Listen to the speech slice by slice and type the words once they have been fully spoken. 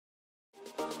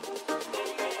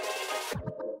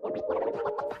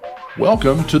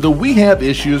Welcome to the We Have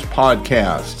Issues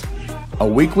podcast, a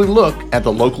weekly look at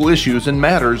the local issues and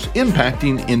matters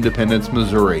impacting Independence,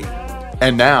 Missouri.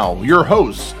 And now, your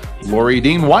hosts, Lori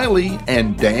Dean Wiley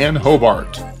and Dan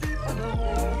Hobart.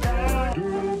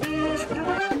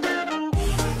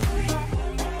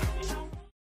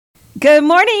 Good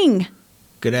morning.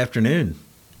 Good afternoon.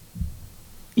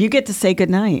 You get to say good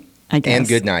night, I guess. And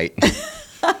good night.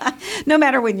 No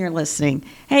matter when you're listening.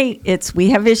 Hey, it's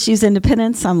We Have Issues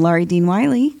Independence. I'm Lori Dean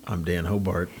Wiley. I'm Dan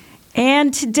Hobart.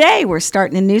 And today we're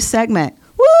starting a new segment.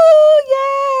 Woo!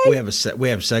 Yay! We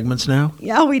have segments now?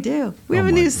 Yeah, we do. We have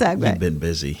a new segment. We've been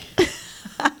busy.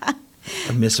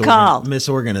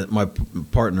 My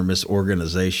partner, Miss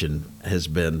Organization, has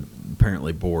been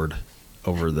apparently bored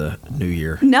over the new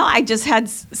year. No, I just had,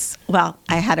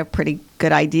 I had a pretty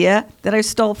good idea that I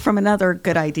stole from another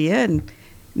good idea, and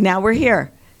now we're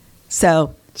here.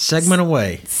 So, segment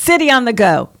away. City on the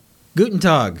Go. Guten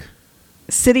Tag.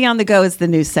 City on the Go is the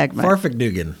new segment.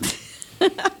 Farfigdugen.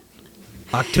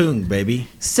 Achtung, baby.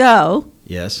 So,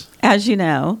 yes, as you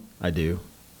know, I do.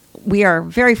 We are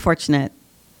very fortunate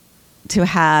to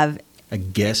have a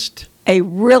guest, a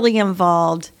really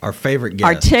involved, our favorite guest,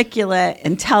 articulate,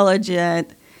 intelligent,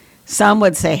 some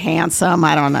would say handsome,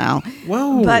 I don't know.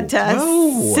 Whoa. But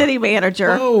city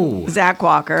manager, Zach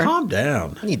Walker. Calm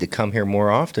down. I need to come here more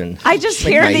often. I just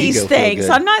hear these things.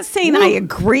 I'm not saying I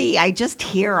agree. I just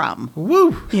hear them.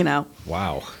 Woo. You know.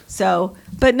 Wow. So,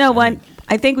 but no one,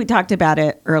 I think we talked about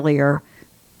it earlier.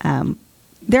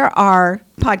 There are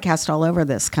podcasts all over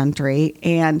this country,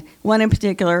 and one in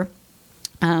particular,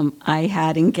 I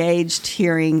had engaged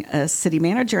hearing a city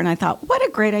manager, and I thought, what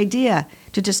a great idea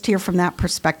to just hear from that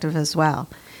perspective as well.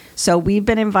 So we've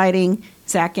been inviting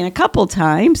Zach in a couple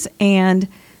times, and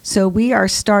so we are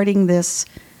starting this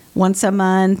once a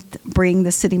month, bring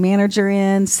the city manager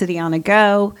in, City on a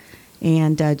Go,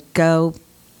 and go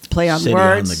play on City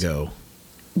words. City on the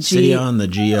Go. City on the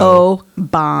G-O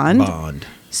bond. Bond.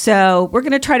 So we're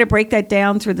going to try to break that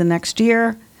down through the next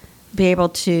year, be able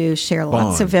to share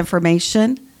lots of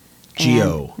information.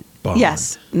 G-O bond.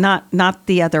 Yes, not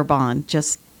the other bond,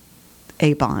 just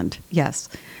a bond. Yes.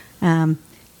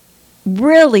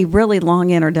 Really, really long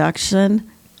introduction.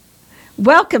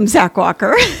 Welcome, Zach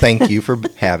Walker. Thank you for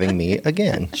having me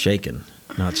again. Shaken,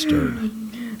 not stirred.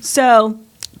 So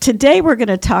today we're going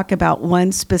to talk about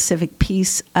one specific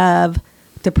piece of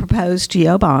the proposed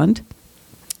GO bond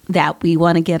that we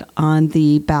want to get on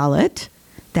the ballot,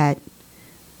 that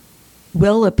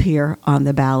will appear on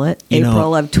the ballot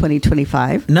April of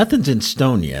 2025. Nothing's in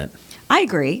stone yet. I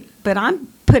agree, but I'm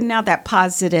putting out that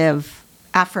positive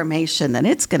affirmation that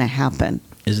it's going to happen.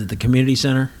 Is it the community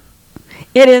center?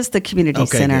 It is the community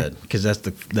center. Okay, good, because that's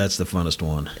the funnest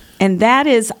one. And that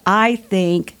is, I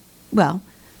think, well,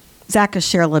 Zach will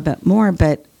share a little bit more,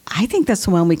 but I think that's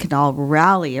the one we can all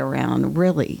rally around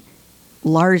really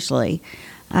largely.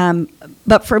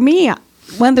 But for me,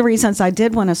 one of the reasons I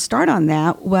did want to start on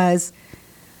that was,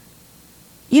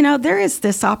 you know, there is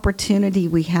this opportunity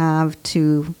we have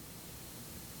to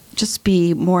just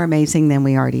be more amazing than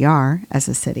we already are as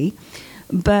a city,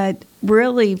 but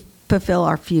really fulfill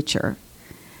our future.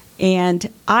 And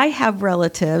I have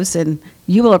relatives, and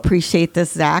you will appreciate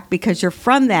this, Zach, because you're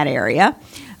from that area.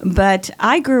 But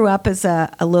I grew up as a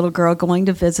little girl going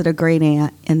to visit a great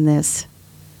aunt in this,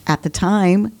 at the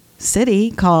time,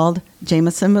 city called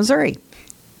Jameson, Missouri.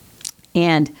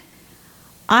 And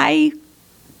I,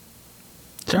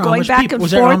 going back and forth.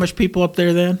 Was there Amish people up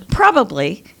there then?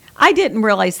 Probably. I didn't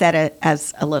realize that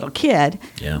as a little kid.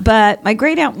 Yeah. But my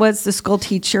great aunt was the school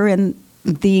teacher in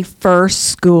the first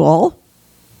school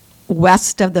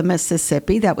west of the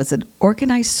Mississippi that was an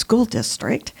organized school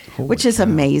district, which is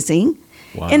amazing,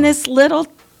 in this little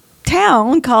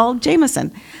town called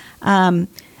Jameson. And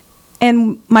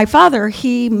my father,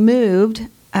 he moved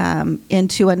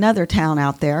into another town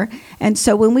out there. And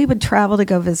so when we would travel to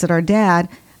go visit our dad,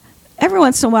 every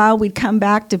once in a while we'd come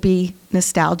back to be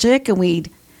nostalgic, and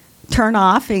we'd turn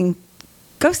off and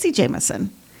go see Jameson.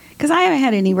 Because I haven't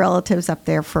had any relatives up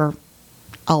there for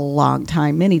a long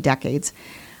time, many decades.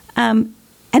 And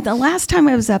the last time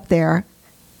I was up there,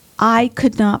 I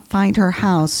could not find her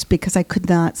house because I could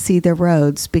not see the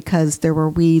roads because there were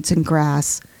weeds and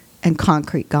grass and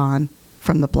concrete gone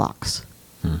from the blocks.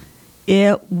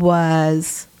 It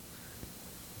was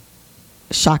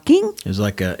shocking. It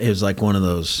was like one of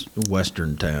those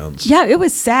western towns. Yeah, it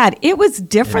was sad. It was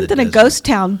different than a ghost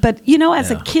town. But you know, as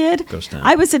a kid,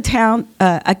 I was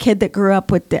a kid that grew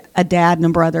up with a dad and a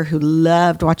brother who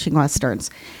loved watching westerns,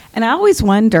 and I always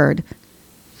wondered,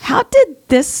 how did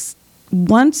this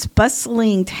once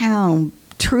bustling town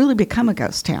truly become a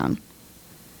ghost town?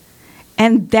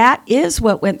 And that is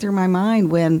what went through my mind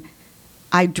when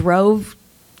I drove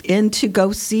in to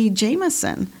go see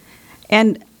Jameson.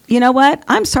 And you know what?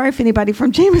 I'm sorry if anybody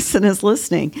from Jameson is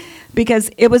listening,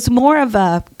 because it was more of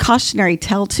a cautionary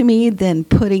tale to me than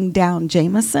putting down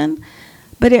Jameson.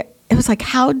 But it was like,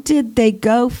 how did they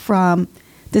go from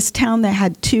this town that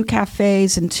had 2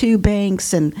 cafes and 2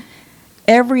 banks and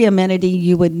every amenity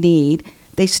you would need?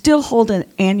 They still hold an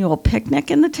annual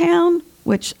picnic in the town,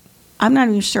 which I'm not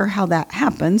even sure how that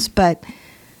happens, but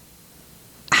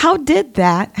how did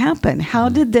that happen? How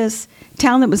did this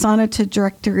town that was on a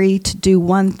trajectory to do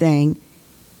one thing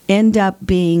end up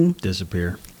being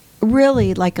Disappear.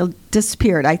 really like a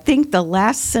disappeared? I think the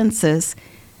last census,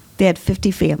 they had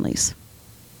 50 families.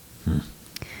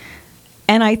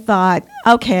 And I thought,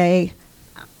 okay,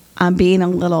 I'm being a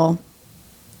little,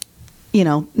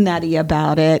 nutty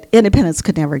about it. Independence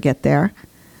could never get there.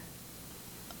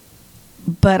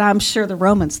 But I'm sure the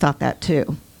Romans thought that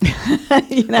too.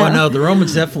 Oh no, the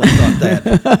Romans definitely thought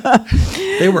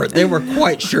that. They were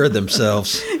quite sure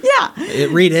themselves. Yeah.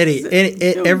 Read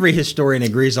every historian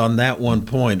agrees on that one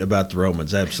point about the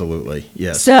Romans. Absolutely,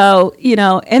 yes. So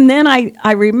and then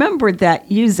I remembered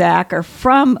that you, Zach, are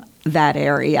from that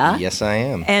area. Yes, I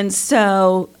am. And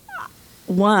so,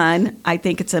 one, I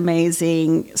think it's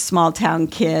amazing, small town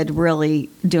kid really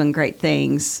doing great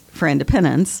things for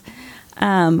independence.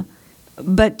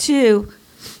 But two,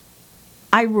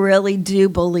 I really do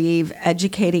believe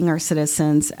educating our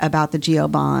citizens about the GO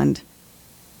bond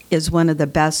is one of the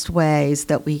best ways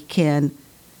that we can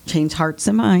change hearts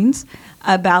and minds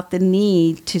about the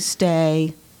need to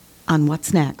stay on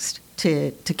what's next,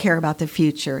 to care about the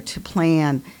future, to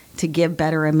plan, to give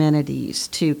better amenities,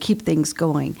 to keep things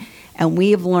going. And we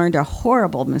have learned a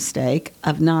horrible mistake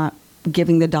of not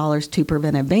giving the dollars to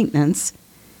preventive maintenance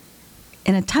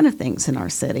in a ton of things in our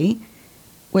city,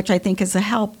 which I think has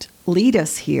helped lead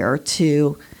us here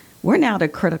to, we're now at a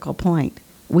critical point.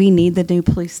 We need the new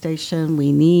police station.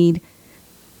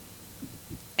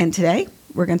 And today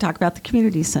we're going to talk about the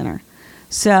community center.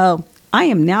 So I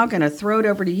am now going to throw it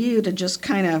over to you to just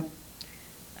kind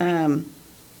of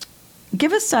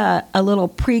give us a little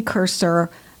precursor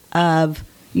of,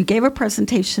 you gave a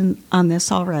presentation on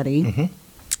this already. Mm-hmm.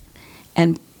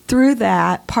 And through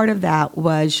that, part of that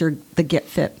was the Get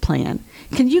Fit plan.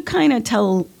 Can you kind of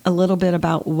tell a little bit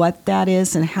about what that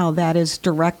is and how that is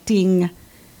directing,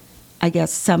 I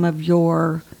guess, some of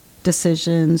your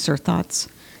decisions or thoughts?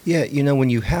 Yeah, when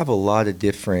you have a lot of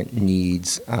different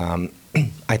needs,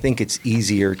 I think it's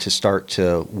easier to start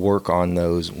to work on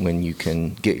those when you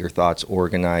can get your thoughts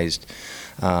organized.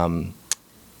 And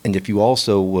if you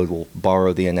also will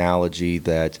borrow the analogy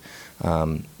that,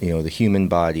 the human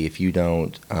body, if you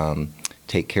don't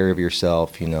take care of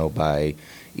yourself, by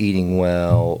eating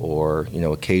well or,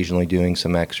 occasionally doing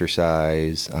some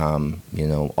exercise,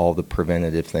 all the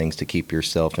preventative things to keep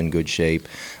yourself in good shape,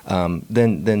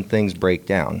 then things break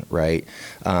down, right?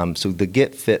 So the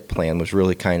Get Fit plan was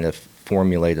really kind of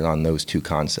formulated on those two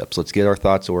concepts. Let's get our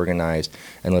thoughts organized,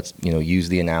 and let's use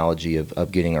the analogy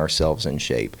of getting ourselves in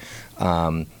shape.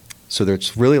 So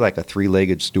there's really like a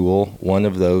 3-legged stool. One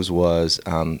of those was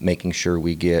making sure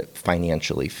we get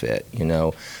financially fit,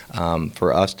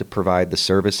 for us to provide the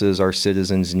services our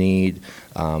citizens need,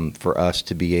 for us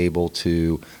to be able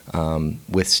to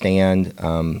withstand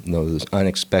those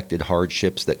unexpected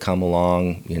hardships that come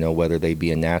along, whether they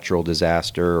be a natural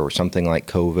disaster or something like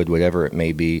COVID, whatever it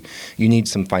may be. You need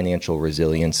some financial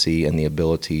resiliency and the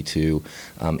ability to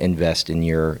invest in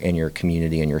your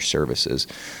community and your services.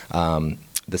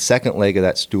 The second leg of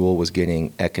that stool was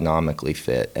getting economically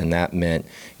fit, and that meant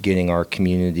getting our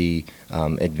community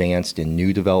advanced in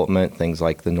new development, things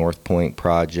like the North Point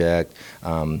project,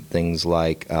 things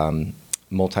like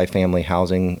multifamily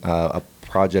housing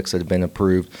projects that have been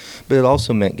approved, but it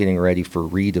also meant getting ready for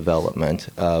redevelopment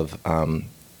of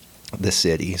the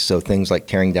city. So things like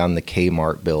tearing down the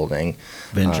Kmart building.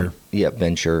 Venture.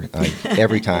 Venture.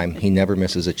 Every time. He never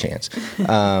misses a chance.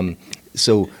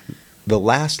 So the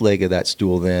last leg of that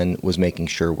stool then was making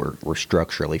sure we're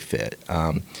structurally fit.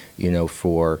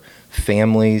 For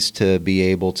families to be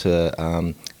able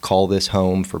to call this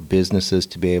home, for businesses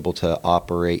to be able to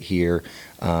operate here,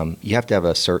 you have to have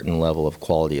a certain level of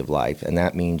quality of life. And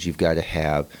that means you've got to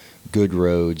have good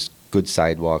roads, good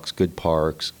sidewalks, good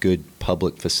parks, good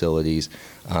public facilities,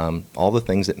 all the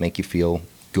things that make you feel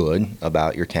good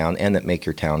about your town and that make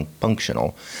your town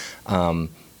functional.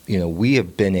 We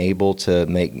have been able to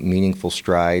make meaningful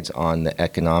strides on the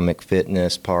economic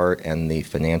fitness part and the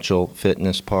financial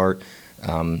fitness part.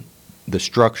 The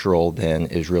structural, then,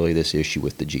 is really this issue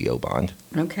with the GO bond.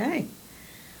 Okay.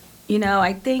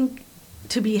 I think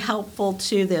to be helpful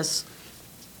to this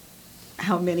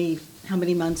how many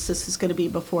months this is going to be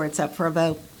before it's up for a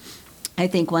vote. I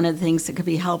think one of the things that could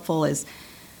be helpful is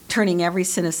turning every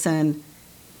citizen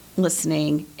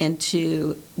listening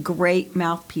into great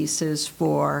mouthpieces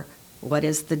for what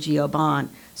is the GO bond.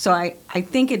 So I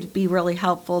think it'd be really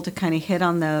helpful to kind of hit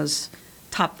on those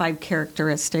top 5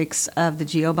 characteristics of the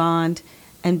GO bond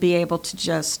and be able to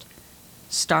just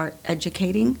start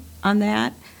educating on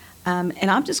that. And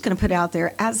I'm just going to put out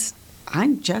there, as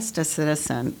I'm just a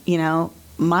citizen,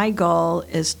 my goal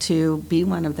is to be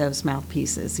one of those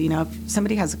mouthpieces. If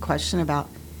somebody has a question about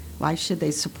why should they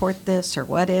support this, or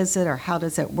what is it, or how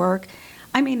does it work,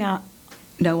 I may not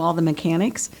know all the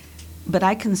mechanics, but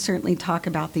I can certainly talk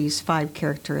about these 5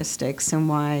 characteristics and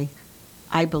why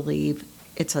I believe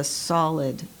it's a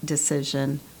solid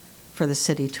decision for the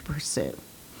city to pursue.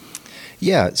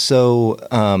 Yeah, so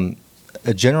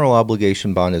a general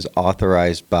obligation bond is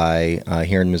authorized by,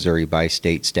 here in Missouri, by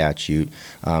state statute,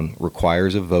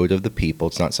 requires a vote of the people.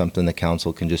 It's not something the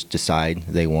council can just decide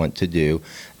they want to do.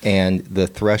 And the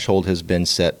threshold has been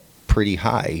set pretty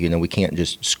high. We can't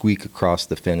just squeak across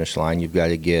the finish line. You've got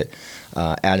to get,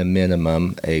 at a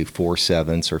minimum, a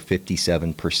 4/7 or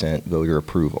 57% voter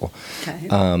approval.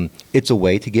 Okay. It's a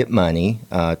way to get money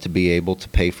to be able to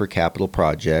pay for capital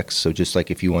projects. So just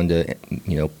like if you wanted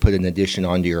to, put an addition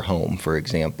onto your home, for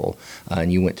example,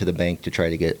 and you went to the bank to try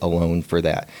to get a loan for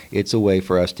that, it's a way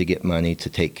for us to get money to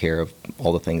take care of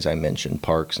all the things I mentioned,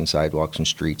 parks and sidewalks and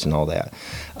streets and all that.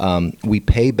 We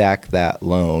pay back that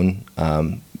loan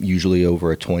usually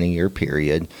over a 20-year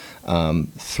period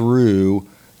through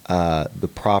the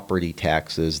property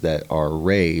taxes that are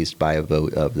raised by a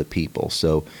vote of the people.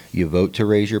 So you vote to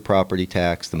raise your property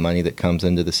tax. The money that comes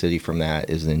into the city from that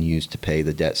is then used to pay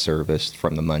the debt service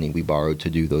from the money we borrowed to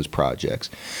do those projects.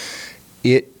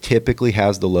 It typically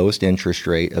has the lowest interest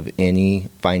rate of any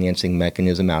financing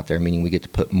mechanism out there, meaning we get to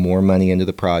put more money into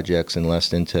the projects and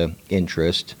less into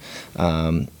interest.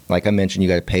 Like I mentioned, you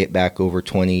got to pay it back over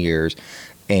 20 years.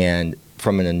 And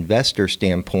from an investor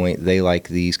standpoint, they like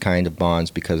these kind of bonds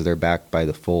because they're backed by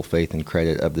the full faith and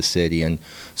credit of the city. And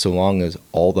so long as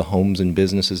all the homes and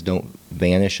businesses don't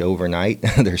vanish overnight,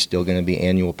 there's still going to be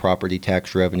annual property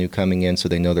tax revenue coming in, so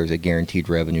they know there's a guaranteed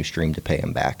revenue stream to pay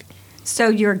them back. So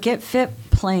your Get Fit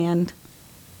plan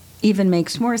even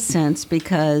makes more sense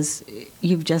because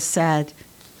you've just said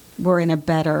we're in a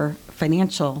better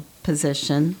financial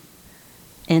position,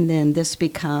 and then this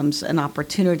becomes an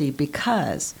opportunity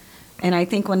because, and I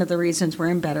think one of the reasons we're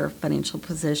in better financial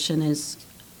position is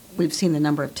we've seen the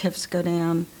number of TIFs go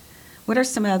down. What are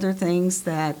some other things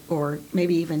that, or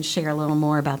maybe even share a little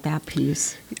more about that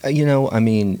piece?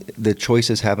 The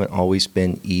choices haven't always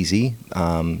been easy.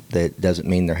 That doesn't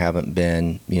mean there haven't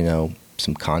been,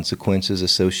 some consequences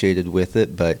associated with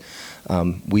it, but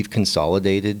we've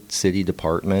consolidated city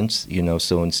departments,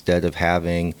 so instead of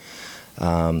having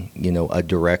a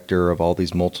director of all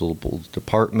these multiple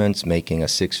departments making a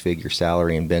 6-figure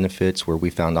salary and benefits, where we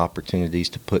found opportunities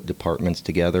to put departments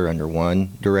together under one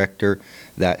director.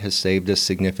 That has saved us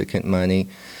significant money.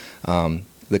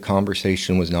 The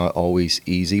conversation was not always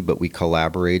easy, but we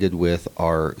collaborated with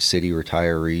our city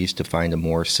retirees to find a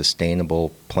more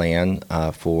sustainable plan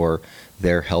for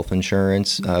their health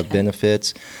insurance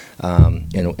benefits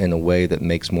in a way that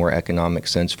makes more economic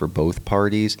sense for both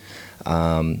parties.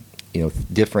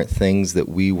 Different things that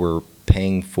we were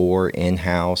paying for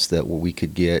in-house that we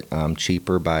could get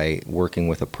cheaper by working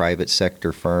with a private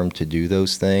sector firm to do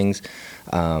those things.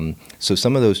 So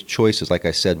some of those choices, like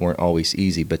I said, weren't always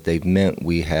easy, but they've meant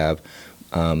we have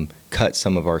cut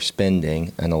some of our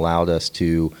spending and allowed us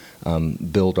to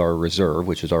build our reserve,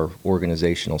 which is our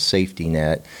organizational safety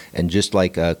net. And just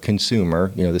like a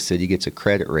consumer, the city gets a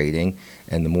credit rating,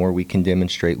 and the more we can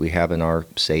demonstrate we have in our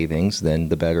savings, then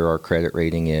the better our credit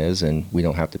rating is, and we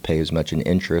don't have to pay as much in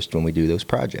interest when we do those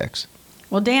projects.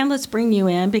 Well, Dan, let's bring you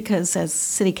in because as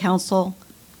city council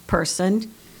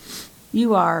person,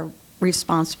 you are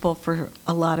responsible for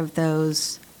a lot of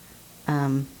those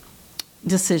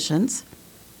decisions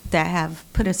that have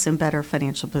put us in better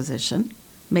financial position,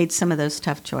 made some of those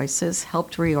tough choices,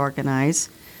 helped reorganize.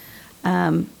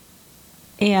 And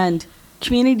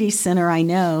community center, I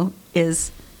know,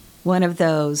 is one of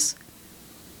those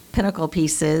pinnacle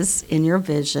pieces in your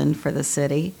vision for the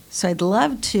city. So I'd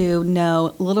love to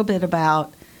know a little bit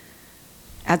about,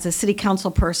 as a city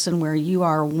council person, where you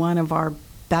are one of our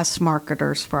best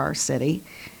marketers for our city,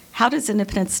 how does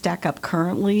Independence stack up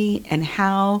currently, and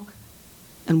how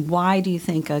and why do you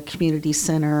think a community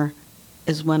center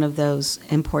is one of those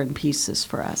important pieces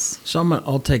for us? So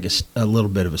I'll take a little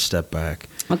bit of a step back.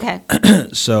 Okay.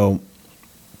 So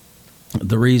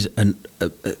the reason,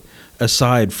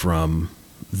 aside from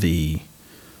the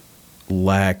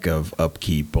lack of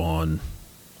upkeep on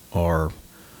our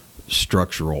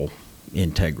structural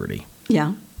integrity.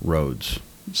 Yeah. Roads,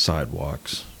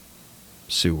 sidewalks,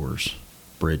 sewers,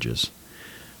 bridges,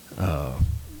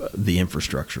 the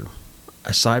infrastructure.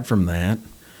 Aside from that,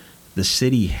 the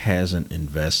city hasn't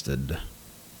invested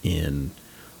in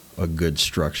a good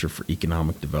structure for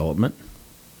economic development.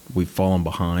 We've fallen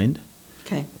behind.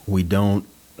 Okay. We don't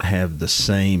have the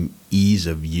same ease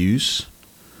of use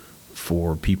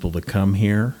for people to come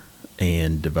here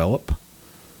and develop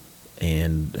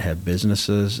and have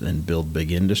businesses and build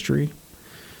big industry.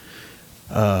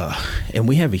 And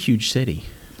we have a huge city.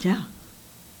 Yeah.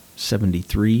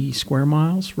 73 square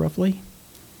miles, roughly.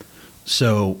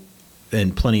 So,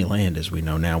 and plenty of land, as we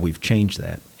know now. We've changed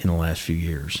that in the last few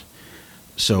years.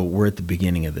 So we're at the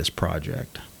beginning of this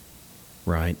project,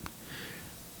 right?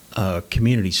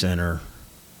 Community center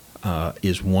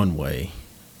is one way.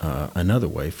 Another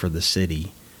way for the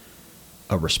city,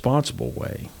 a responsible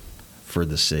way for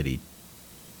the city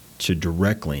to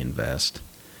directly invest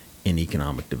in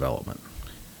economic development.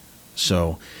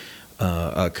 So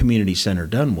a community center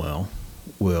done well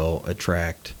will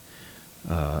attract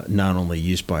not only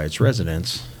use by its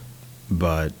residents,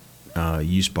 but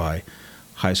use by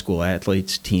high school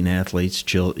athletes, teen athletes,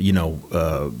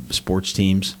 sports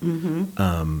teams,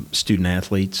 student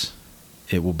athletes.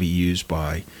 It will be used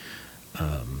by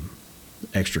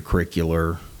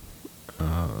extracurricular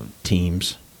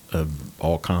teams of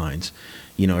all kinds.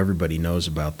 Everybody knows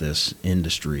about this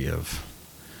industry of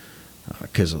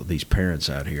because of these parents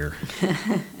out here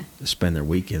spend their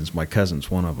weekends. My cousin's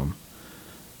one of them.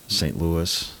 St.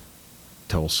 Louis,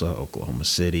 Tulsa, Oklahoma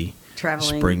City,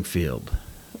 Traveling. Springfield,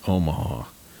 Omaha,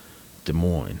 Des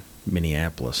Moines,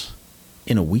 Minneapolis,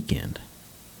 in a weekend,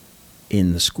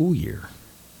 in the school year.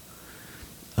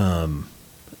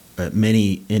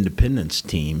 Many independence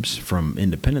teams from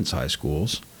independence high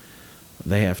schools,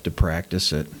 they have to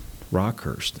practice at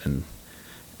Rockhurst and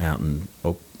out in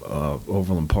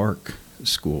Overland Park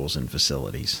schools and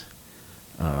facilities,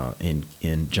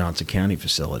 in Johnson County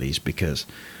facilities, because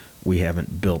we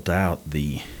haven't built out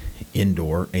the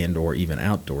indoor and or even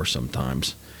outdoor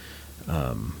sometimes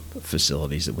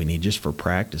facilities that we need just for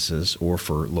practices or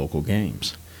for local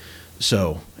games.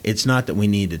 So it's not that we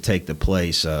need to take the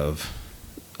place of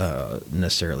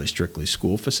necessarily strictly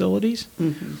school facilities,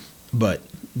 but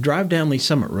drive down Lee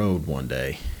Summit Road one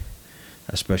day,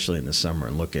 especially in the summer,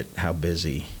 and look at how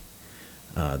busy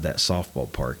that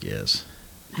softball park is.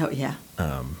 Oh, yeah.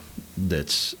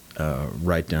 That's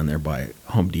right down there by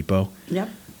Home Depot. Yep.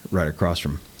 Right across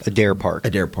from Adair Park.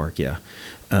 Adair Park, yeah.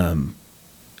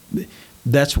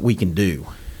 That's what we can do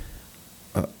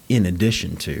in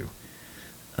addition to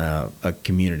a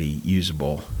community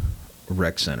usable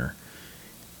rec center.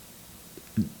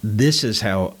 This is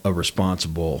how a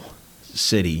responsible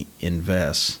city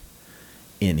invests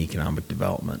in economic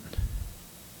development.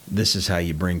 This is how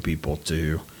you bring people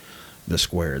to the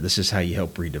square. This is how you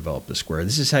help redevelop the square.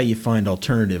 This is how you find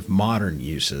alternative modern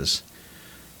uses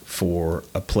for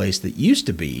a place that used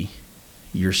to be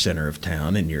your center of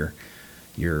town and your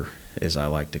as I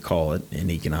like to call it, an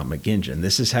economic engine.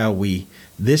 This is how we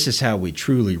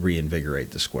truly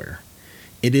reinvigorate the square.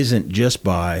 It isn't just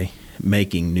by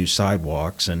making new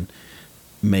sidewalks and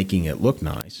making it look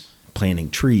nice,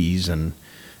 planting trees and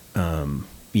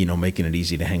making it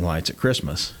easy to hang lights at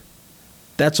Christmas.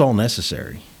 That's all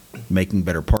necessary. Making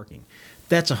better parking.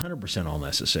 That's 100% all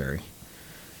necessary.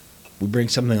 We bring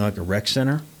something like a rec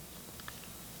center.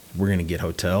 We're going to get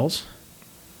hotels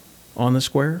on the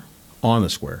square.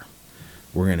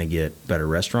 We're going to get better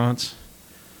restaurants.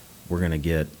 We're going to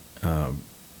get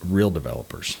real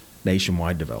developers,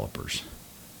 nationwide developers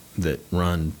that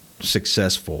run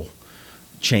successful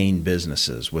chain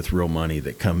businesses with real money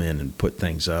that come in and put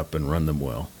things up and run them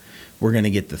well. We're going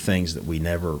to get the things that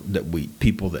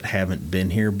people that haven't been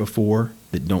here before,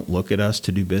 that don't look at us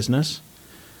to do business,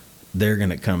 they're going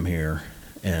to come here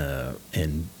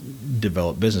and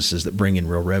develop businesses that bring in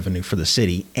real revenue for the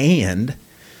city and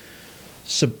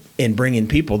bring in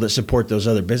people that support those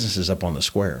other businesses up on the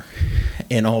square.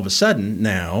 And all of a sudden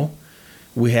now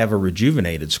we have a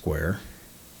rejuvenated square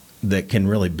that can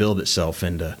really build itself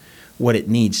into what it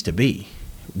needs to be,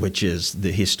 which is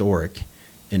the historic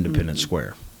Independence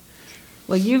Square.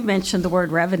 Well, you've mentioned the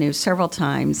word revenue several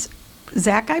times.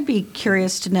 Zach, I'd be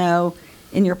curious to know,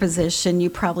 in your position, you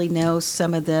probably know how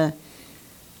some of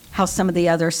the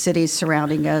other cities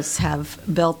surrounding us have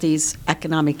built these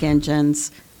economic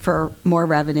engines for more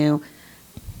revenue.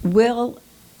 Will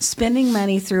spending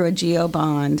money through a GO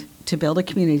bond to build a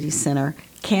community center,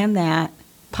 can that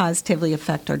positively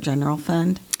affect our general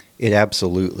fund? It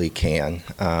absolutely can,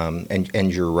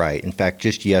 and you're right. In fact,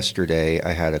 just yesterday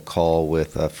I had a call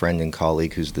with a friend and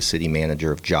colleague who's the city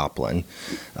manager of Joplin.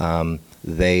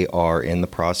 They are in the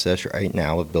process right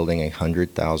now of building a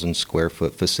 100,000 square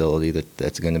foot facility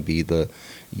that's going to be the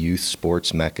youth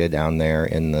sports mecca down there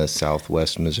in the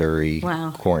southwest Missouri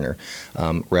corner.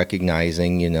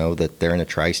 Recognizing, that they're in a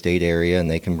tri-state area and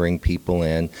they can bring people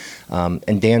in.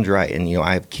 And Dan's right. And,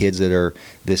 I have kids that are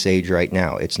this age right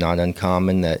now. It's not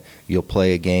uncommon that you'll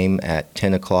play a game at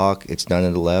 10 o'clock, it's done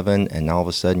at 11, and all of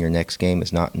a sudden your next game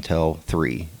is not until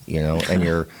 3, and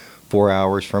you're 4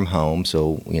 hours from home.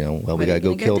 So, we got to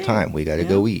go kill time. We got to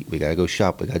go eat. We got to go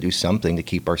shop. We got to do something to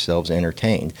keep ourselves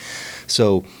entertained.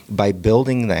 So by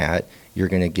building that, you're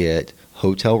going to get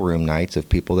hotel room nights of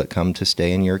people that come to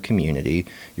stay in your community.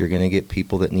 You're going to get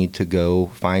people that need to go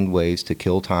find ways to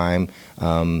kill time.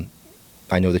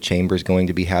 I know the chamber is going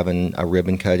to be having a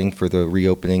ribbon cutting for the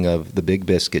reopening of the Big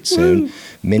Biscuit soon.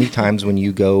 Many times when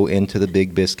you go into the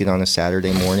Big Biscuit on a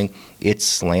Saturday morning, it's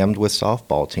slammed with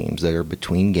softball teams that are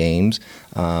between games,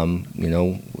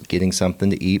 getting something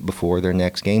to eat before their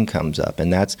next game comes up.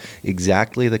 And that's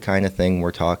exactly the kind of thing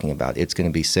we're talking about. It's going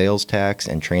to be sales tax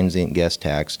and transient guest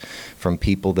tax from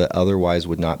people that otherwise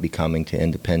would not be coming to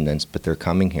Independence, but they're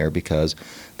coming here because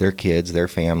their kids, their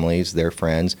families, their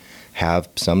friends have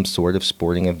some sort of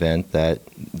sporting event that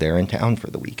they're in town for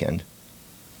the weekend.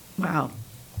 Wow.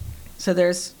 So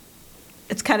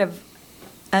it's kind of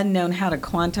unknown how to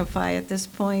quantify at this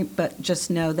point, but just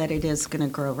know that it is going to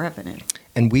grow revenue.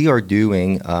 And we are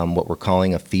doing what we're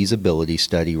calling a feasibility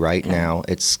study right now.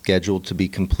 It's scheduled to be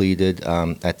completed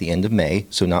at the end of May,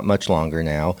 so not much longer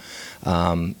now.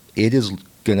 It is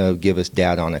going to give us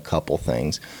data on a couple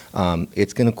things.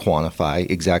 It's going to quantify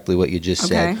exactly what you just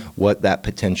said, what that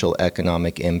potential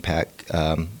economic impact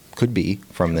could be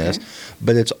from this.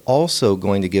 But it's also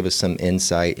going to give us some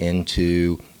insight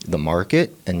into the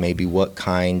market and maybe what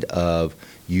kind of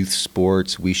youth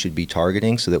sports we should be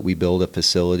targeting so that we build a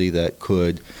facility that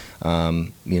could,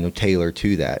 tailor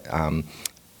to that.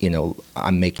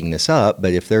 I'm making this up,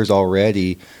 but if there's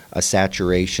already a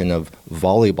saturation of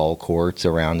volleyball courts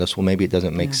around us, well, maybe it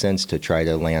doesn't make sense to try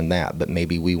to land that, but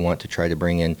maybe we want to try to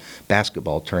bring in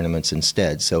basketball tournaments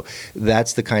instead. So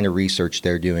that's the kind of research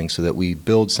they're doing so that we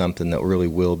build something that really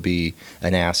will be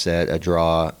an asset, a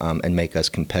draw, and make us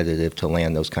competitive to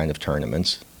land those kind of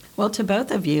tournaments. Well, to both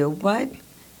of you,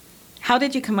 how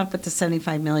did you come up with the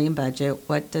 $75 million budget?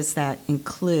 What does that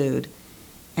include?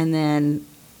 And then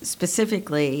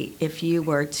specifically, if you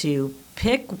were to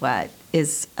pick what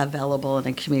is available in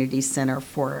a community center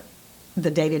for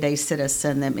the day-to-day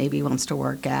citizen that maybe wants to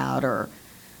work out, or,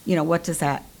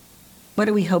 what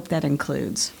do we hope that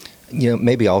includes?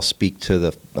 Maybe I'll speak to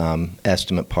the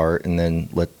estimate part and then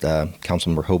let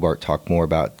Councilmember Hobart talk more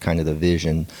about kind of the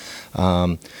vision.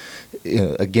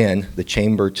 Again, the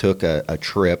Chamber took a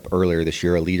trip earlier this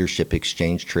year, a leadership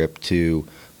exchange trip to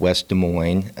West Des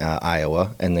Moines,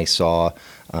 Iowa, and they saw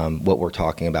what we're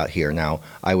talking about here. Now,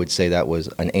 I would say that was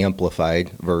an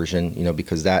amplified version,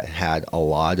 because that had a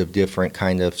lot of different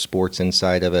kind of sports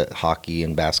inside of it, hockey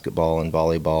and basketball and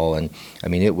volleyball. And,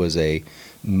 it was a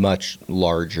much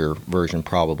larger version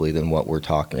probably than what we're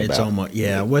talking about. It's almost,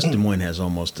 West Des Moines has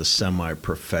almost a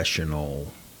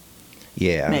semi-professional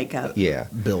makeup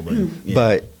building. Yeah.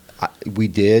 But we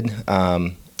did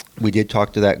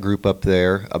talk to that group up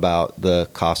there about the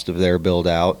cost of their build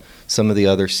out. Some of the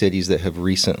other cities that have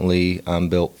recently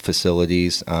built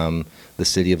facilities, the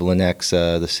city of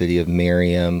Lenexa, the city of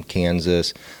Merriam,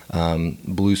 Kansas,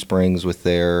 Blue Springs with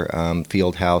their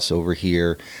field house over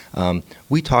here.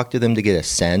 We talked to them to get a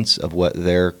sense of what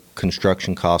their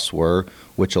construction costs were,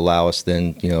 which allow us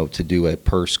then, to do a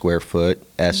per square foot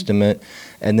estimate,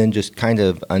 and then just kind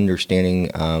of understanding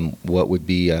what would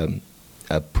be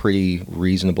a pretty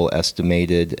reasonable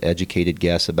estimated educated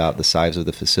guess about the size of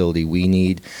the facility we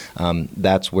need.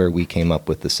 That's where we came up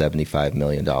with the $75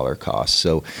 million cost.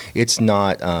 So it's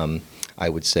not, I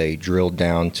would say, drilled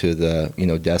down to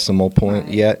the decimal point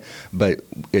yet, but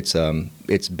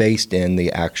it's based in the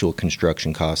actual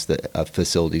construction costs of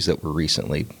facilities that were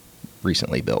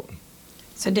recently built.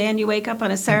 So Dan, you wake up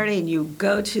on a Saturday and you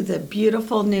go to the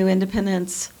beautiful new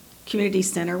Independence Community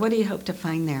Center. What do you hope to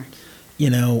find there?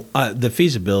 The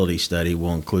feasibility study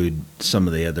will include some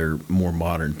of the other more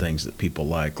modern things that people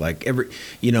like. Like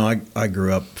I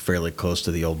grew up fairly close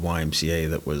to the old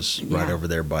YMCA that was right over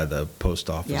there by the post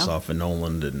office off of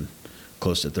Noland and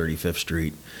close to 35th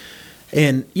Street.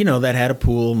 And, that had a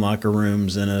pool, locker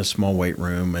rooms, and a small weight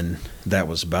room, and that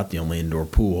was about the only indoor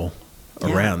pool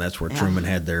around. That's where Truman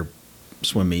had their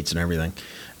swim meets and everything.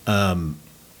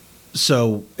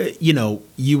 So,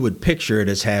 you would picture it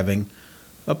as having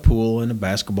a pool and a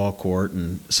basketball court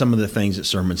and some of the things that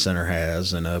Sermon Center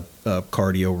has, and a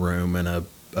cardio room and a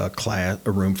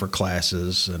room for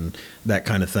classes and that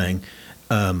kind of thing.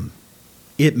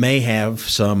 It may have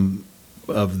some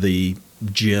of the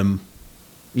gym,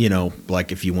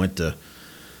 like if you went to,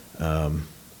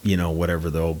 whatever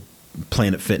the old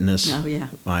Planet Fitness. Oh, yeah.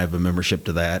 I have a membership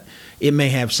to that. It may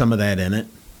have some of that in it.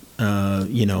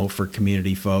 For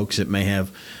community folks. It may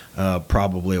have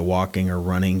probably a walking or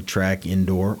running track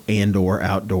indoor and/or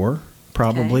outdoor,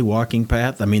 probably walking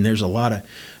path. I mean, there's a lot of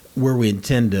where we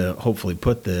intend to hopefully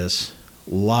put this,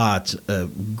 lots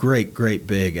of great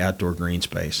big outdoor green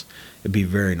space. It'd be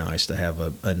very nice to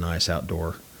have a nice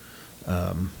outdoor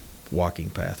walking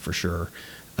path for sure.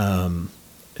 And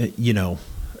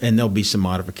there'll be some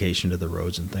modification to the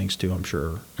roads and things too, I'm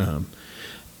sure.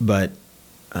 But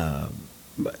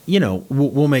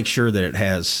we'll make sure that it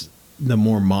has the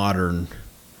more modern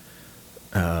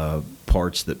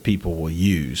parts that people will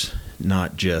use,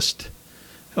 not just,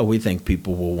 we think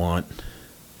people will want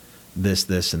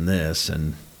this, and this,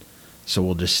 and so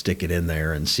we'll just stick it in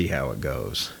there and see how it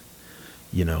goes.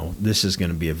 This is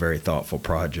going to be a very thoughtful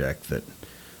project that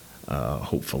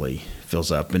hopefully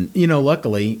fills up. And,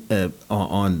 luckily,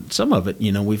 on some of it,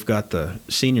 we've got the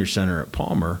senior center at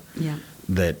Palmer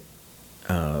that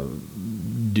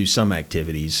do some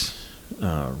activities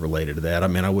related to that. I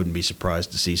mean, I wouldn't be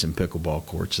surprised to see some pickleball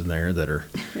courts in there that are,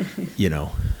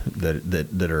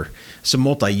 that are some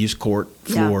multi-use court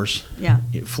floors. Yeah.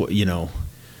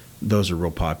 Those are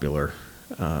real popular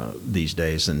these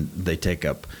days, and they take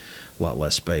up a lot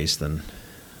less space than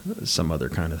some other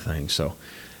kind of thing. So,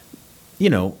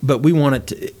 but we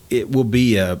want it will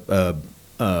be a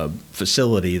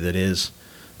facility that is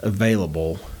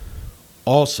available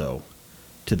also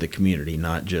to the community,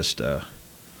 not just a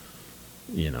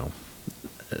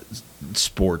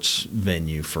sports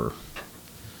venue for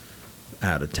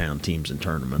out-of-town teams and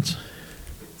tournaments.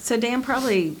 So, Dan,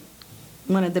 probably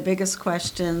one of the biggest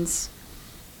questions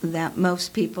that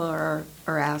most people are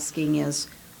asking is,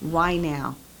 why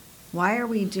now? Why are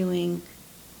we doing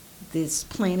this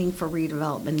planning for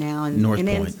redevelopment now? And North and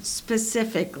Point.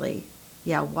 Specifically,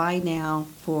 why now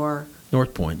for...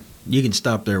 North Point. You can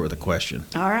stop there with a question.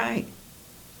 All right.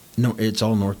 No, it's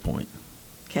all North Point.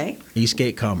 Okay.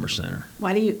 Eastgate Commerce Center.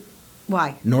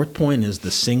 Why? North Point is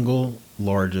the single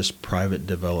largest private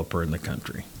developer in the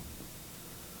country.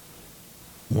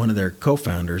 One of their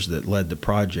co-founders that led the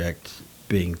project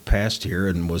being passed here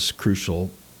and was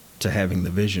crucial to having the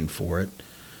vision for it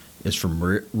is from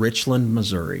Richland,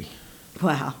 Missouri.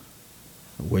 Wow.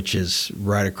 Which is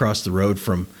right across the road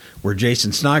from where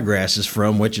Jason Snodgrass is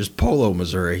from, which is Polo,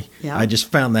 Missouri. Yeah. I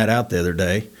just found that out the other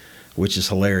day, which is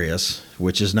hilarious,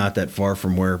 which is not that far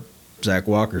from where Zach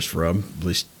Walker's from, at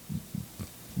least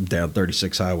down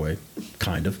 36 Highway,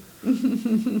 kind of.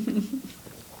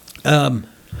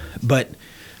 But,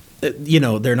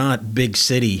 they're not big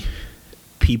city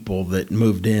people that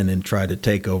moved in and tried to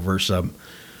take over some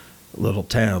little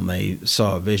town. They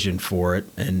saw a vision for it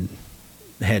and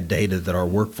had data that our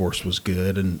workforce was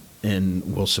good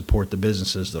and will support the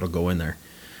businesses that'll go in there.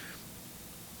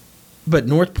 But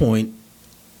North Point,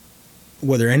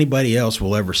 whether anybody else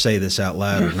will ever say this out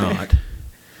loud or not,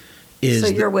 is so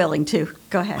you're willing to.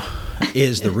 Go ahead.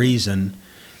 is the reason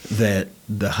that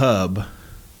the hub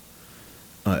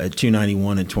at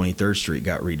 291 and 23rd Street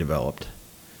got redeveloped.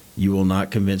 You will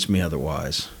not convince me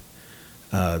otherwise.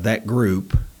 That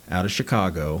group out of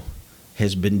Chicago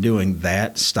has been doing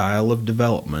that style of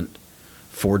development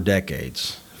for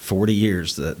decades, 40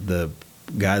 years. The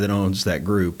guy that owns that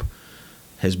group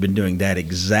has been doing that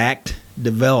exact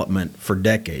development for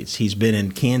decades. He's been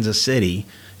in Kansas City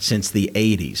since the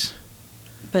 80s.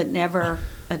 But never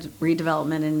a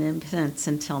redevelopment in Independence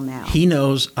until now. He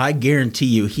knows, I guarantee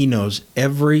you, he knows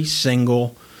every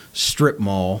single strip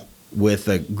mall with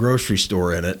a grocery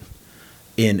store in it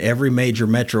in every major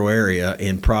metro area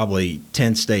in probably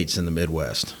 10 states in the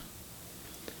Midwest.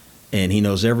 And he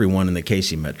knows everyone in the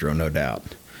Casey Metro, no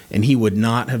doubt. And he would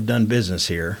not have done business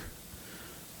here.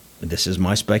 This is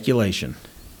my speculation.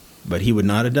 But he would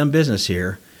not have done business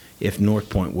here if North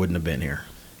Point wouldn't have been here.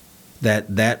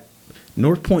 That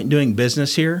North Point doing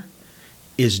business here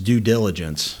is due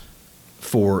diligence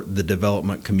for the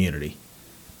development community,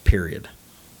 period.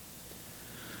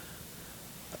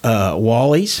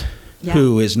 Wally's,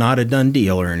 who is not a done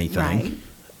deal or anything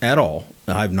at all.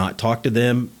 I've not talked to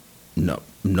them.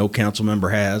 No council member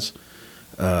has.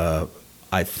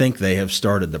 I think they have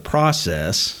started the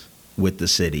process with the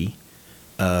city,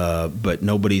 but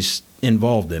nobody's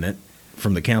involved in it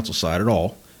from the council side at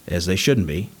all, as they shouldn't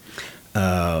be.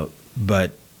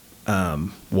 But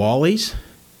Wally's,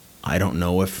 I don't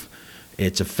know if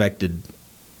it's affected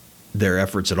their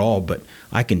efforts at all, but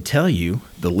I can tell you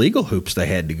the legal hoops they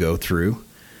had to go through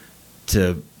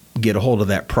to get a hold of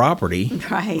that property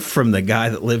Right. from the guy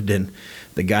that lives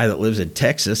in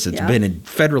Texas that's Yep. been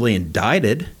federally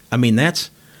indicted. I mean, that's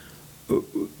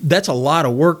a lot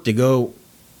of work to go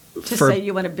To say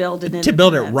you want to build an to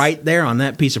build it independence. right there on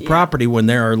that piece of Yeah. property when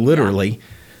there are literally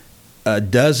a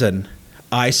dozen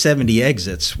I-70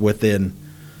 exits within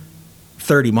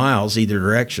 30 miles either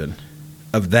direction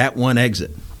of that one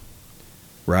exit,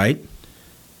 right?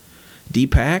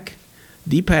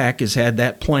 DPAC has had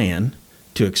that plan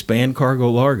to expand Cargo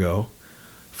Largo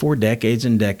for decades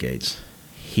and decades.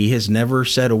 He has never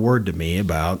said a word to me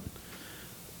about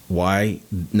why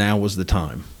now was the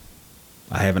time.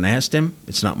 I haven't asked him.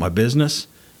 It's not my business.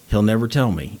 He'll never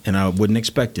tell me, and I wouldn't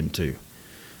expect him to.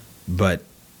 But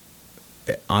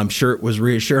I'm sure it was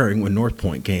reassuring when North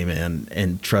Point came in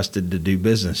and trusted to do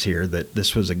business here that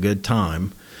this was a good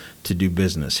time to do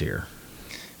business here.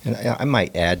 And I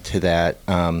might add to that.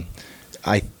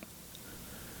 I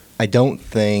don't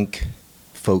think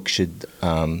folks should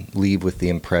leave with the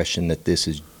impression that this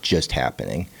is just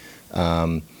happening.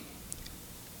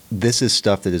 This is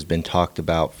stuff that has been talked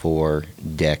about for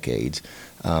decades.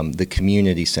 The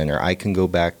community center, I can go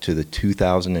back to the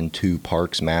 2002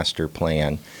 Parks Master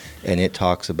Plan, and it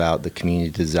talks about the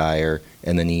community desire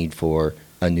and the need for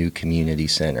a new community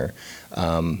center.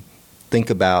 Think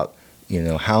about,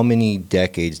 how many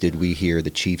decades did we hear the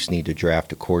Chiefs need to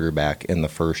draft a quarterback in the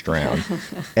first round?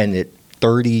 And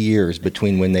 30 years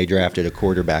between when they drafted a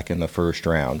quarterback in the first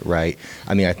round, right?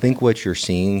 I mean, I think what you're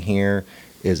seeing here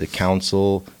is a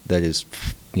council that is,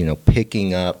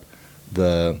 picking up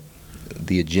the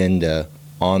agenda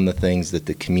on the things that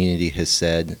the community has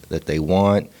said that they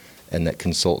want and that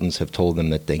consultants have told them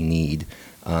that they need,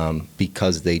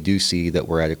 because they do see that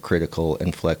we're at a critical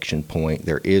inflection point.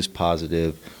 There is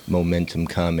positive momentum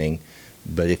coming,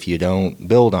 but if you don't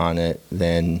build on it,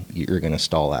 then you're going to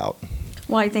stall out.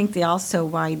 Well, I think also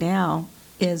why now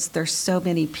is there's so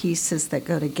many pieces that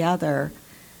go together.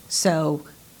 So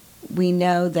we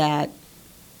know that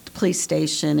the police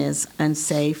station is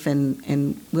unsafe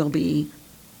and will be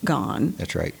gone.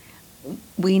 That's right.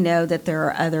 We know that there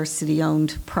are other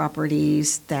city-owned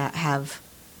properties that have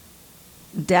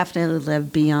definitely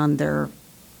lived beyond their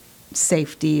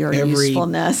safety or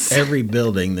usefulness. Every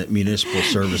building that municipal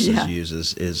services Yeah.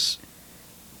 uses is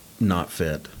not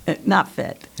fit. Not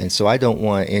fit. And so I don't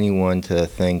want anyone to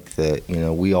think that,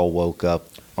 we all woke up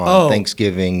on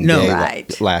Thanksgiving no. Day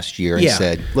Right. last year and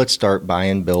said, let's start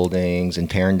buying buildings and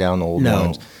tearing down old No,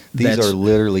 ones. These that's- are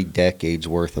literally decades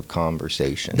worth of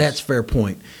conversations. That's a fair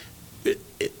point.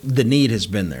 The need has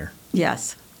been there.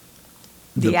 Yes.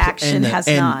 The pl- action and has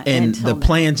not. And until the now.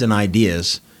 plans and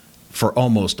ideas for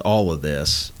almost all of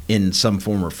this in some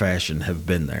form or fashion have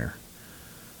been there.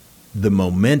 The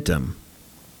momentum,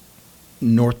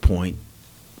 North Point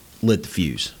lit the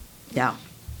fuse. Yeah,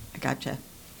 I gotcha.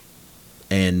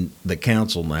 And the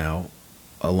council now,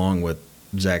 along with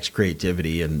Zach's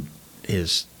creativity and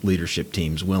his leadership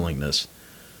team's willingness,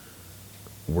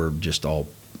 we're just all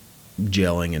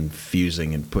gelling and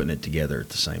fusing and putting it together at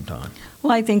the same time.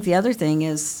 Well, I think the other thing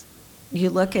is you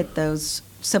look at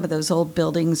some of those old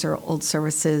buildings or old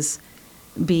services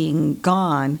being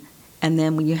gone, and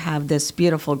then when you have this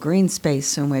beautiful green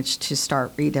space in which to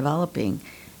start redeveloping.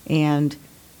 And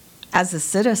as a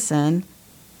citizen,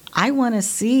 I want to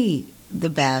see the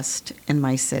best in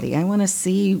my city. I want to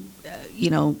see,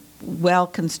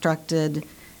 well-constructed,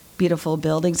 beautiful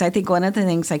buildings. I think one of the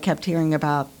things I kept hearing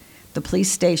about the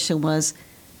police station was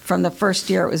from the first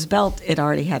year it was built, it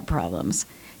already had problems.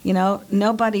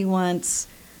 Nobody wants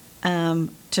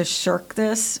to shirk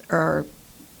this or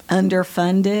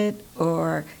underfund it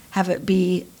or have it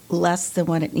be less than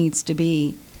what it needs to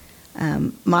be.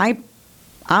 I'm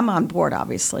on board,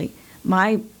 obviously.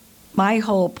 My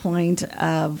whole point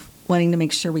of wanting to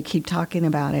make sure we keep talking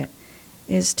about it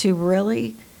is to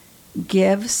really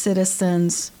give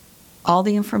citizens all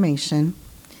the information,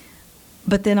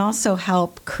 but then also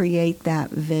help create that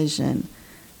vision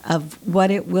of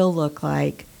what it will look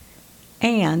like.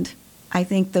 And I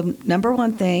think the number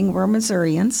one thing, we're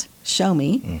Missourians, show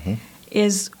me,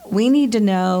 is we need to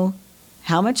know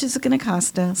how much is it going to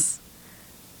cost us,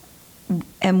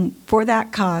 and for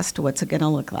that cost, what's it going to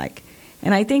look like?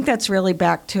 And I think that's really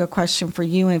back to a question for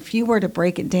you. If you were to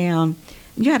break it down,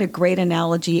 you had a great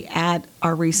analogy at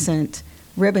our recent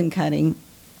ribbon cutting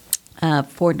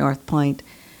for North Point.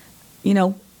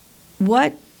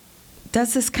 What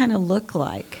does this kind of look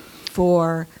like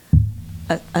for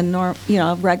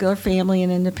a regular family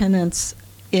in Independence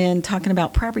in talking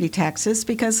about property taxes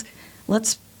because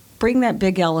let's bring that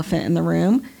big elephant in the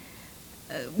room.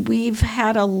 We've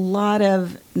had a lot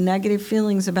of negative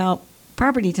feelings about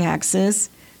property taxes,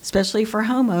 especially for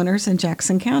homeowners in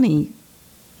Jackson County.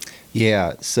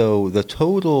 Yeah, so the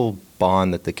total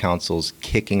bond that the council's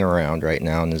kicking around right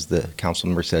now, and as the council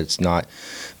member said, it's not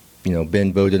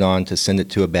been voted on to send it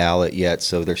to a ballot yet,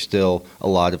 so there's still a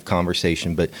lot of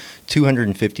conversation, but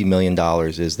 $250 million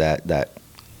is that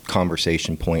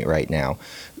conversation point right now.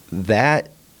 That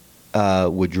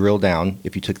would drill down,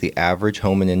 if you took the average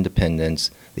home in Independence,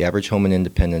 the average home in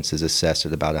Independence is assessed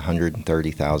at about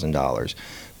 $130,000.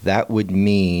 That would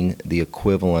mean the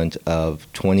equivalent of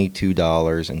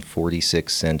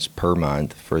 $22.46 per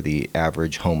month for the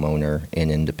average homeowner in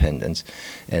Independence.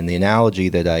 And the analogy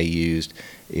that I used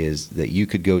is that you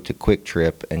could go to Quick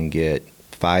Trip and get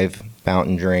 5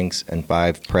 fountain drinks and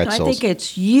 5 pretzels. I think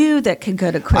it's you that could go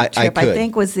to Quick Trip, I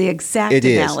think was the exact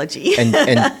analogy.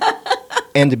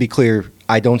 And to be clear,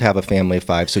 I don't have a family of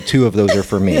 5, so 2 of those are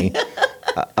for me.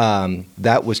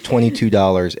 That was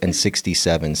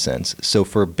 $22.67. So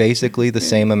for basically the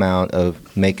same amount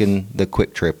of making the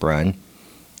Quick Trip run,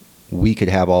 we could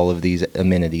have all of these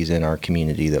amenities in our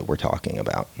community that we're talking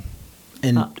about.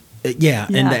 And and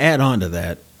to add on to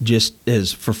that, just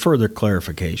as for further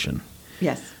clarification.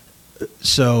 Yes.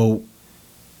 So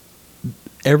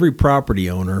every property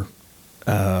owner,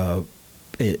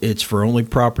 it's for only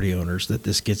property owners that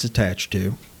this gets attached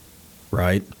to,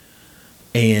 right?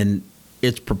 And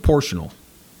it's proportional.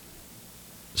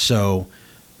 So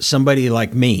somebody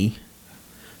like me,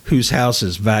 whose house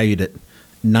is valued at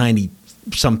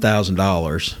 $90-some thousand,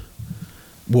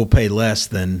 will pay less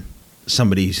than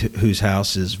somebody whose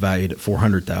house is valued at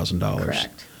 $400,000.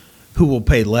 Correct. Who will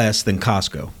pay less than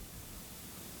Costco.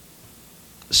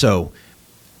 So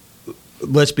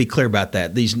let's be clear about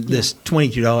that. This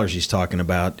 $22 he's talking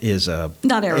about is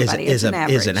not everybody. It's an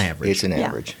average. Is an average. It's an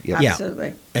average. Yeah,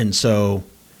 absolutely. And so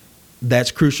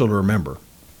that's crucial to remember.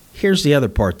 Here's the other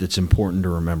part that's important to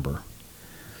remember.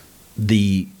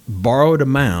 The borrowed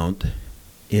amount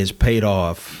is paid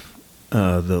off.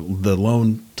 The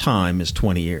loan time is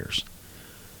 20 years.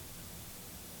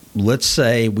 Let's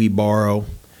say we borrow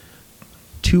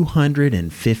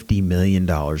 $250 million.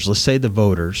 Let's say the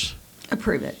voters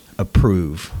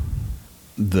approve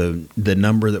the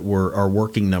number that our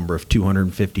working number of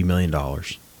 $250 million.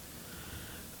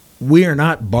 We are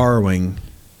not borrowing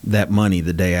that money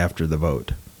the day after the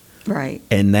vote. Right.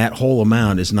 And that whole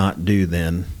amount is not due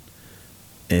then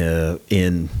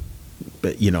in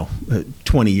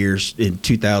 20 years, in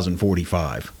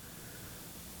 2045.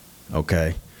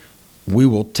 Okay. We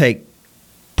will take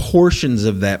portions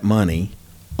of that money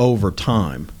over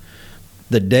time.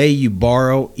 The day you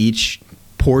borrow each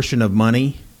portion of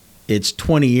money, it's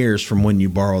 20 years from when you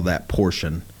borrow that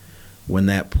portion, when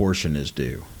that portion is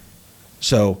due.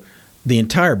 So the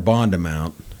entire bond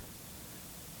amount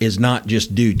is not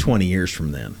just due 20 years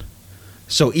from then.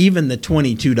 So even the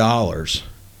 $22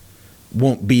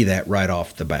 won't be that right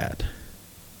off the bat.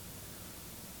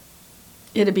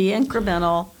 It'll be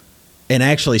incremental. And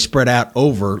actually spread out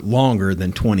over longer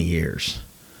than 20 years.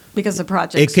 Because the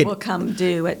projects will come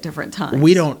due at different times.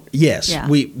 We don't, yes. Yeah.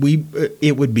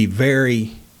 It would be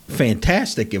very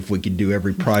fantastic if we could do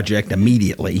every project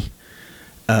immediately.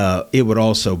 It would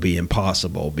also be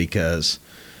impossible because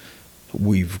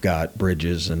we've got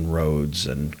bridges and roads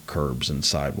and curbs and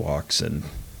sidewalks, and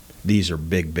these are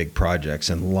big, big projects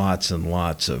and lots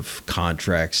of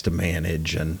contracts to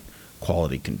manage and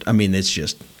quality.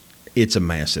 It's a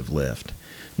massive lift,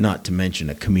 not to mention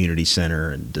a community center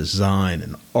and design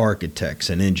and architects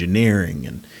and engineering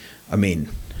and,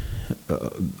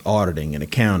 auditing and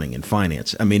accounting and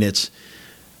finance.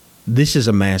 This is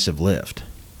a massive lift.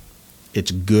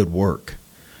 It's good work.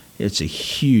 It's a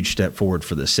huge step forward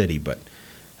for the city, but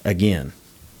again,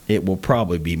 it will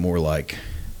probably be more like,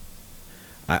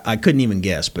 I couldn't even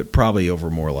guess, but probably over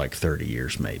more like 30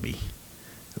 years maybe.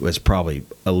 It was probably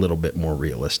a little bit more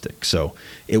realistic. So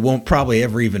it won't probably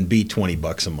ever even be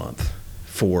 $20 a month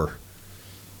for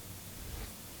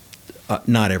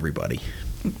not everybody.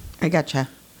 I gotcha.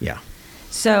 Yeah.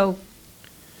 So,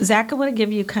 Zach, I want to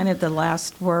give you kind of the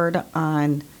last word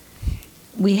on,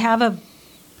 we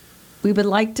would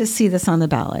like to see this on the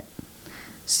ballot.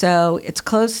 So it's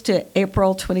close to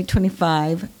April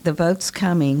 2025. The vote's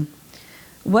coming.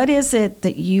 What is it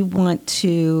that you want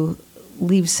to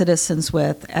leave citizens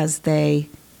with as they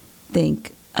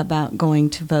think about going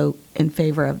to vote in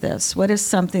favor of this? What is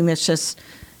something that's just,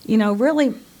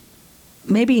 really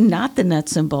maybe not the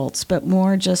nuts and bolts, but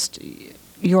more just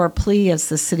your plea as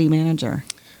the city manager?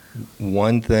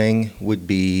 One thing would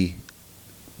be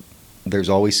there's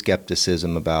always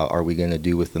skepticism about, are we going to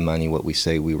do with the money what we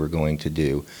say we were going to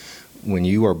do? When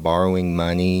you are borrowing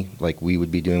money, like we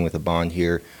would be doing with a bond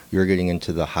here, you're getting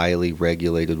into the highly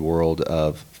regulated world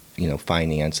of,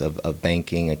 finance, of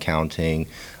banking, accounting,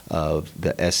 of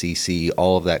the SEC,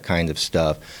 all of that kind of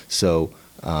stuff. So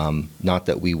not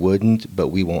that we wouldn't, but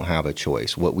we won't have a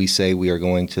choice. What we say we are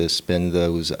going to spend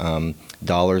those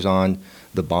dollars on,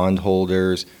 the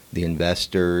bondholders, the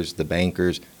investors, the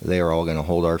bankers, they are all going to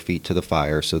hold our feet to the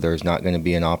fire. So there's not going to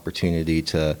be an opportunity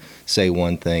to say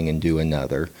one thing and do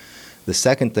another. The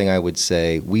second thing I would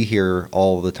say, we hear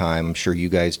all the time, I'm sure you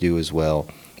guys do as well,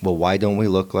 well, why don't we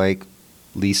look like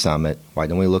Lee Summit? Why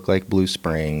don't we look like Blue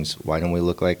Springs? Why don't we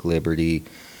look like Liberty?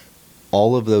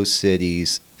 All of those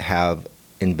cities have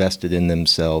invested in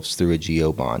themselves through a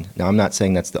GO bond. Now, I'm not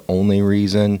saying that's the only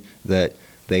reason that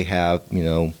they have,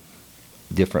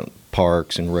 different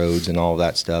parks and roads and all of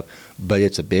that stuff, but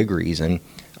it's a big reason.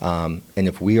 And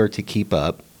if we are to keep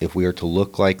up, if we are to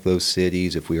look like those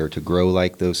cities, if we are to grow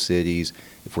like those cities,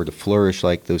 if we're to flourish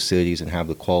like those cities and have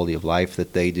the quality of life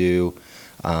that they do,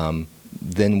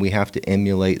 then we have to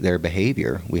emulate their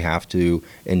behavior. We have to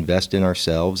invest in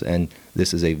ourselves, and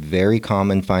this is a very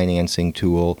common financing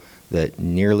tool that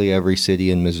nearly every city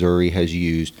in Missouri has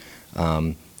used.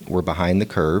 We're behind the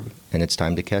curve, and it's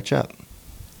time to catch up.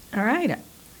 All right.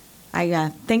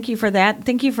 I thank you for that.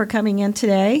 Thank you for coming in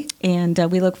today, and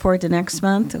we look forward to next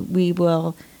month. We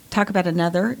will talk about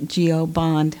another GO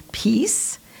bond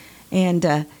piece. And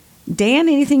Dan,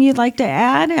 anything you'd like to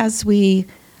add as we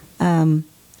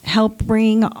help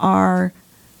bring our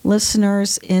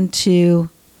listeners into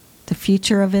the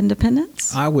future of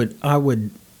independence? I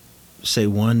would say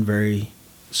one very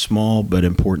small but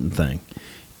important thing.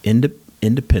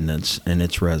 Independence and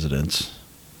its residents,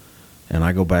 and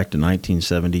I go back to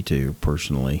 1972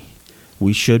 personally,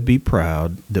 we should be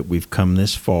proud that we've come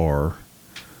this far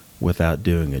without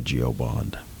doing a GO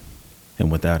bond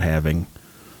and without having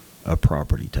a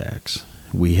property tax.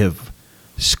 We have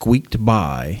squeaked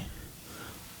by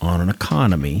on an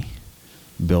economy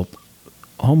built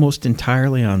almost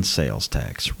entirely on sales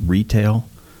tax, retail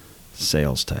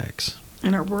sales tax.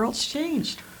 And our world's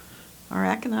changed. Our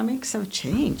economics have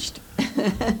changed.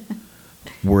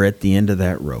 We're at the end of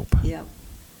that rope. Yep.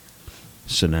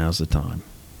 So now's the time.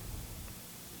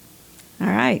 All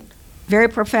right. Very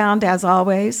profound as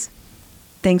always.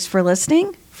 Thanks for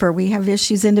listening. For We Have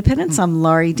Issues Independence, I'm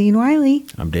Laurie Dean Wiley.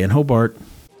 I'm Dan Hobart.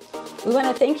 We want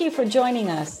to thank you for joining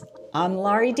us. I'm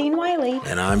Laurie Dean Wiley.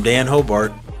 And I'm Dan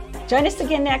Hobart. Join us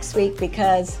again next week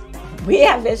because we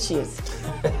have issues.